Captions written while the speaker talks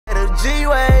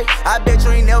G-Way. I bet you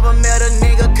ain't never met a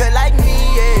nigga cut like me,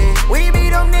 yeah. We be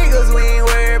them niggas, we ain't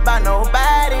worried about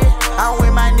nobody. I'm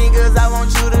with my niggas, I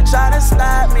want you to try to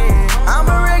stop me. I'm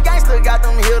a real gangster, got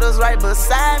them hitters right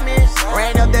beside me.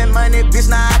 Ran up that money, bitch,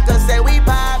 now I can say we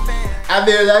poppin'. I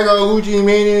feel like a Gucci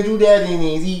man in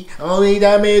 2008. Only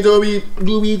that man doobie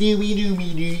doobie doobie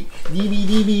doobie doobie doobie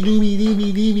doobie doobie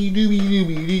doobie doobie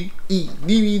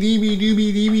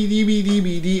doobie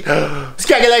doobie doobie.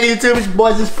 Skag it like YouTube, it's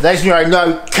boys. This flesh, you already know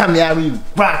we coming out, we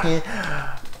rocking.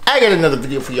 I got another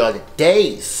video for y'all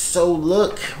today. So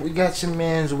look, we got your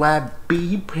man's YB.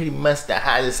 He pretty much the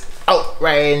hottest out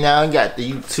right now. Got the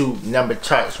YouTube number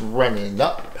charts running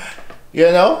up.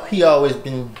 You know, he always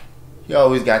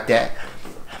got that.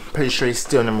 I'm pretty sure he's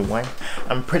still #1.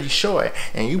 I'm pretty sure,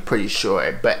 and you pretty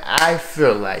sure. But I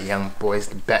feel like YoungBoy's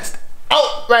the best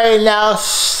out right now.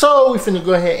 So we finna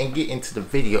go ahead and get into the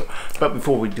video. But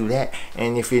before we do that,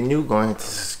 and if you're new, go ahead and hit the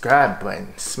subscribe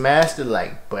button, smash the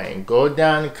like button, go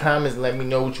down in the comments, let me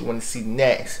know what you want to see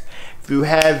next. If you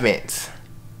haven't,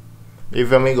 you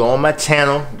feel me? Go on my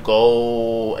channel,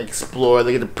 go explore,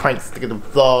 look at the pranks, look at the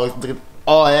vlogs, look at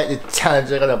all that, the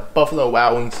challenge. I got a Buffalo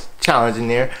Wild Wings challenge in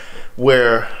there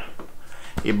where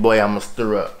your boy almost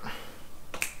threw up.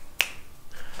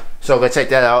 So go check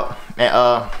that out. And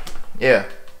yeah.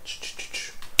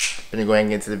 Let me go ahead and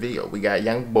get into the video. We got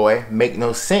YoungBoy, Make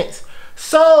No Sense.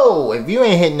 So if you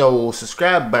ain't hit no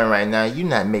subscribe button right now, you're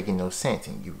not making no sense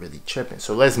and you really tripping.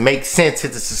 So let's make sense.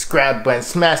 Hit the subscribe button,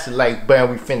 smash the like button.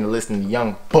 We finna listen to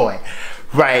YoungBoy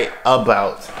right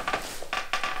about.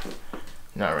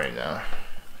 Not right now.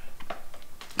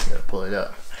 Gotta pull it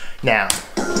up. Now. I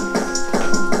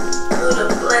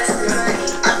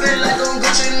feel like I'm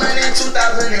Gucci money in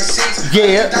 2006.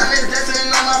 Yeah. Diamonds dancing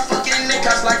on my fucking neck,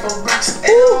 cost like for bricks. And the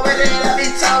way that I be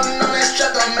talking on that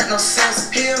strap don't make no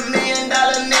sense. He $1 million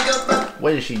nigga, but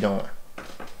What is she doing?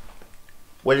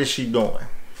 What is she doing?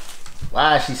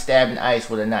 Why is she stabbing Ice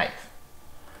with a knife?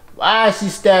 Why is she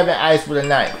stabbing Ice with a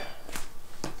knife?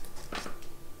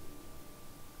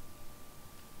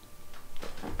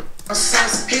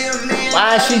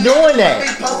 Why is she doing that? It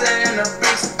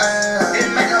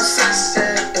make no sense.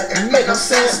 It make no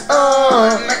sense. It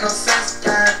make no sense.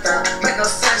 Make no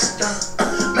sense.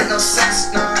 Make no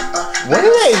sense. What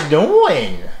are they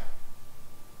doing?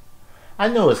 I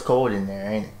know it's cold in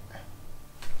there, ain't it?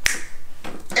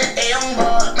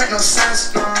 YoungBoy, make no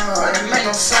sense. It make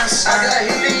no sense. I got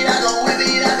heat, I go with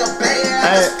it, I go pay it,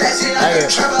 I go stash it, I go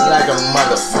travel like a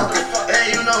motherfucker.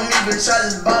 Hey, you know me, bitch, I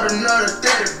just bought another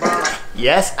 30, bro.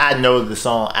 Yes, I know the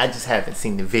song. I just haven't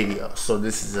seen the video. So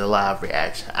this is a live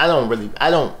reaction. I don't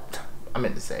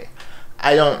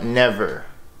never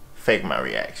fake my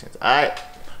reactions. Alright?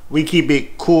 We keep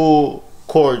it cool,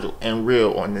 cordial, and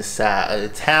real on this side of the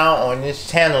town, on this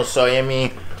channel. So I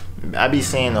mean, I be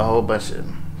seeing a whole bunch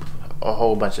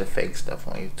of fake stuff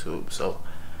on YouTube. So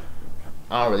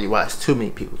I don't really watch too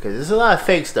many people because there's a lot of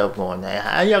fake stuff going on.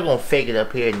 How y'all gonna fake it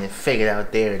up here and then fake it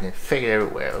out there and then fake it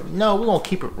everywhere? No, we're gonna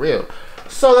keep it real.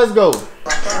 So let's go.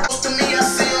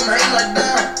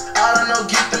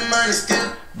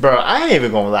 Bro, I ain't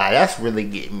even gonna lie. That's really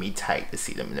getting me tight to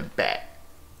see them in the back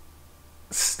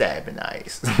stabbing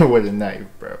Ice with a knife,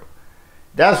 bro.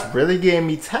 That's really getting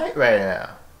me tight right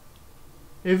now.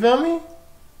 You feel me?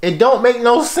 It don't make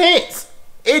no sense.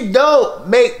 It don't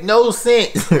make no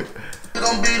sense.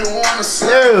 Gonna be the one to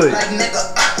serve like nigga,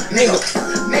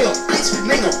 bitch, on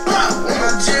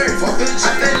my jury. I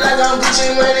feel like I'm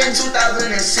Gucci money in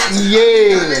 2006.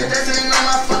 Yeah. Dancing on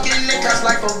my fucking neck, cost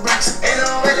like for bricks. Ain't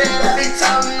no way that I be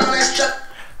talking on that strap.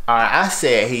 Alright, I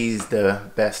said he's the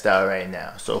best out right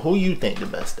now. So who you think the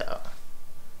best out?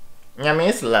 I mean,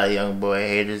 it's a lot of YoungBoy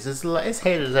haters. It's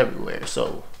haters everywhere.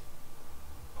 So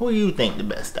who you think the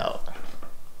best out?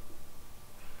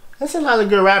 There's a lot of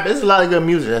good rap. There's a lot of good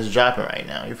music that's dropping right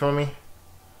now. You feel me?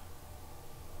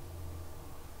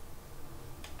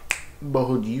 But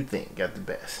who do you think got the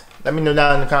best? Let me know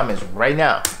down in the comments right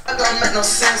now. It don't make no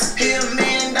sense. He $1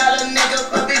 million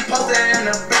nigga, but be posted in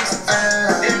the bricks.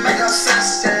 It make no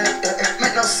sense. It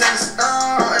make no sense.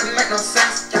 It make no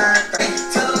sense.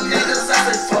 Tell them niggas I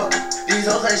say fuck. These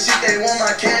hoes ain't shit. They want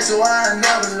my cash, so I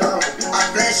never love. I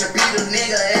flash and beat a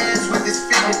nigga ass with this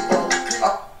figure.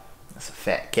 That's a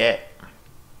fat cat.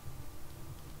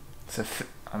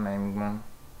 I mean,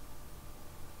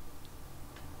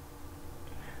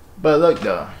 but look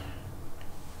though,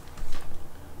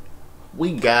 I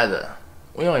ain't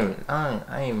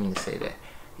even mean to say that.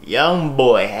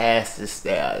 YoungBoy has to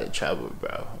stay out of trouble,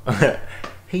 bro.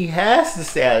 He has to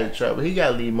stay out of trouble. He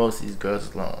gotta leave most of these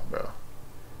girls alone, bro.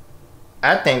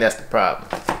 I think that's the problem.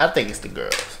 I think it's the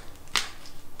girls.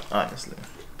 Honestly.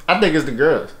 I think it's the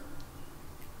girls.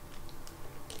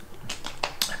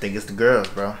 I think it's the girls,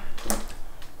 bro.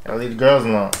 Gotta leave the girls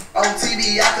alone. On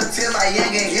TV, I could tell my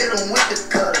youngin' hit him with the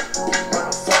cutter.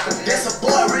 Motherfucker, that's a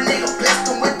boy, real nigga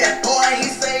blessed him with that boy. He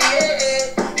say,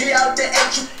 yeah, he out there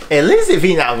at you. At least if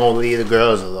he not gonna leave the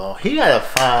girls alone, he gotta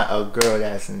find a girl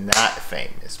that's not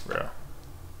famous, bro.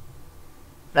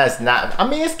 That's not. I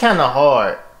mean, it's kind of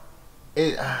hard.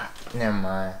 Never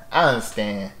mind. I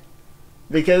understand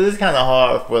because it's kind of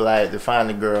hard for like to find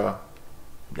a girl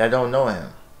that don't know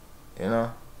him, you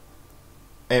know.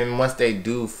 And once they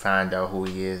do find out who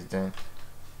he is, then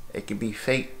it could be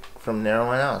fake from there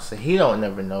on out. So he don't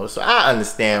never know. So I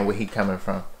understand where he coming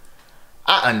from.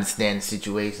 I understand the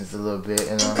situations a little bit,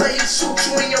 you know. Play shoot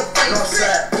you in your face. No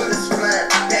side, bullets fly.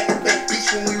 Back to back,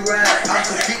 bitch, when we ride. I'm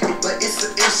convicted, but it's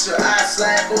an issue. I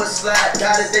slide or slide.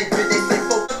 Got it, they say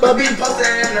fuck. But be posted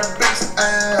in the bricks.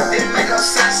 It make no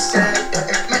sense.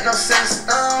 It make no sense.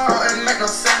 It make no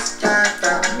sense.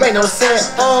 Make no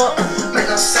sense. Make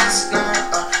no sense.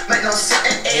 Make no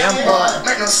sense.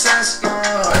 Make no sense.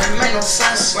 It make no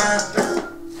sense.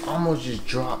 Almost just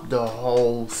dropped the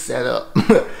whole setup.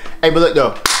 Hey, but look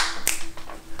though.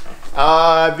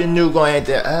 If you're new, going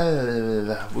to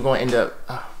we're going to end up.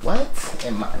 What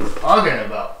am I talking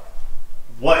about?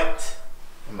 What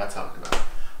am I talking about?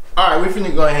 All right, we're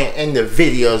finna go ahead and end the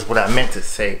video. Is what I meant to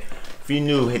say. If you're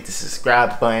new, hit the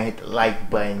subscribe button, hit the like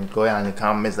button, go down in the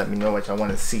comments, let me know what y'all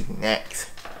want to see next.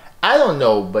 I don't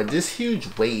know, but this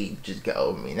huge wave just got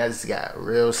over me and I just got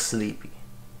real sleepy.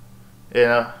 You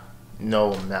know?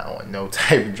 No, I'm not on no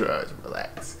type of drugs.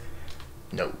 Relax.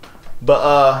 Nope.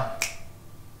 But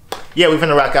yeah, we're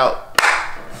finna rock out.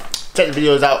 Check the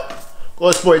videos out. Go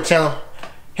to the Sport channel.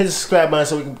 Hit the subscribe button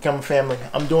so we can become a family.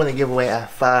 I'm doing a giveaway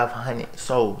at 500.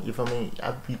 So, you feel me?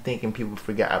 I be thinking people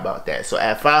forgot about that. So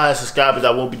at 500 subscribers,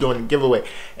 I will be doing a giveaway.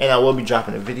 And I will be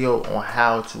dropping a video on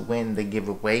how to win the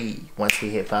giveaway once we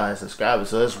hit 500 subscribers.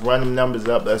 So let's run the numbers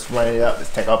up. Let's run it up.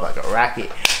 Let's take off like a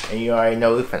rocket. And you already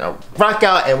know we're finna rock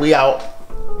out and we out.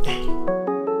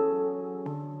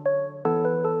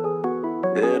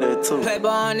 Playboy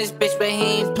on this bitch, but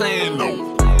he ain't playing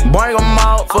no. Bring them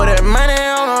out for that money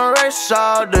on the race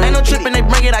all day. Ain't no trippin', they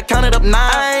bring it, I counted up 9.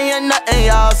 I ain't hear nothing,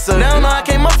 y'all say. They don't know I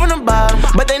came up from the bottom,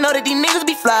 but they know that these niggas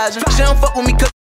be flies. She don't fuck with me 'cause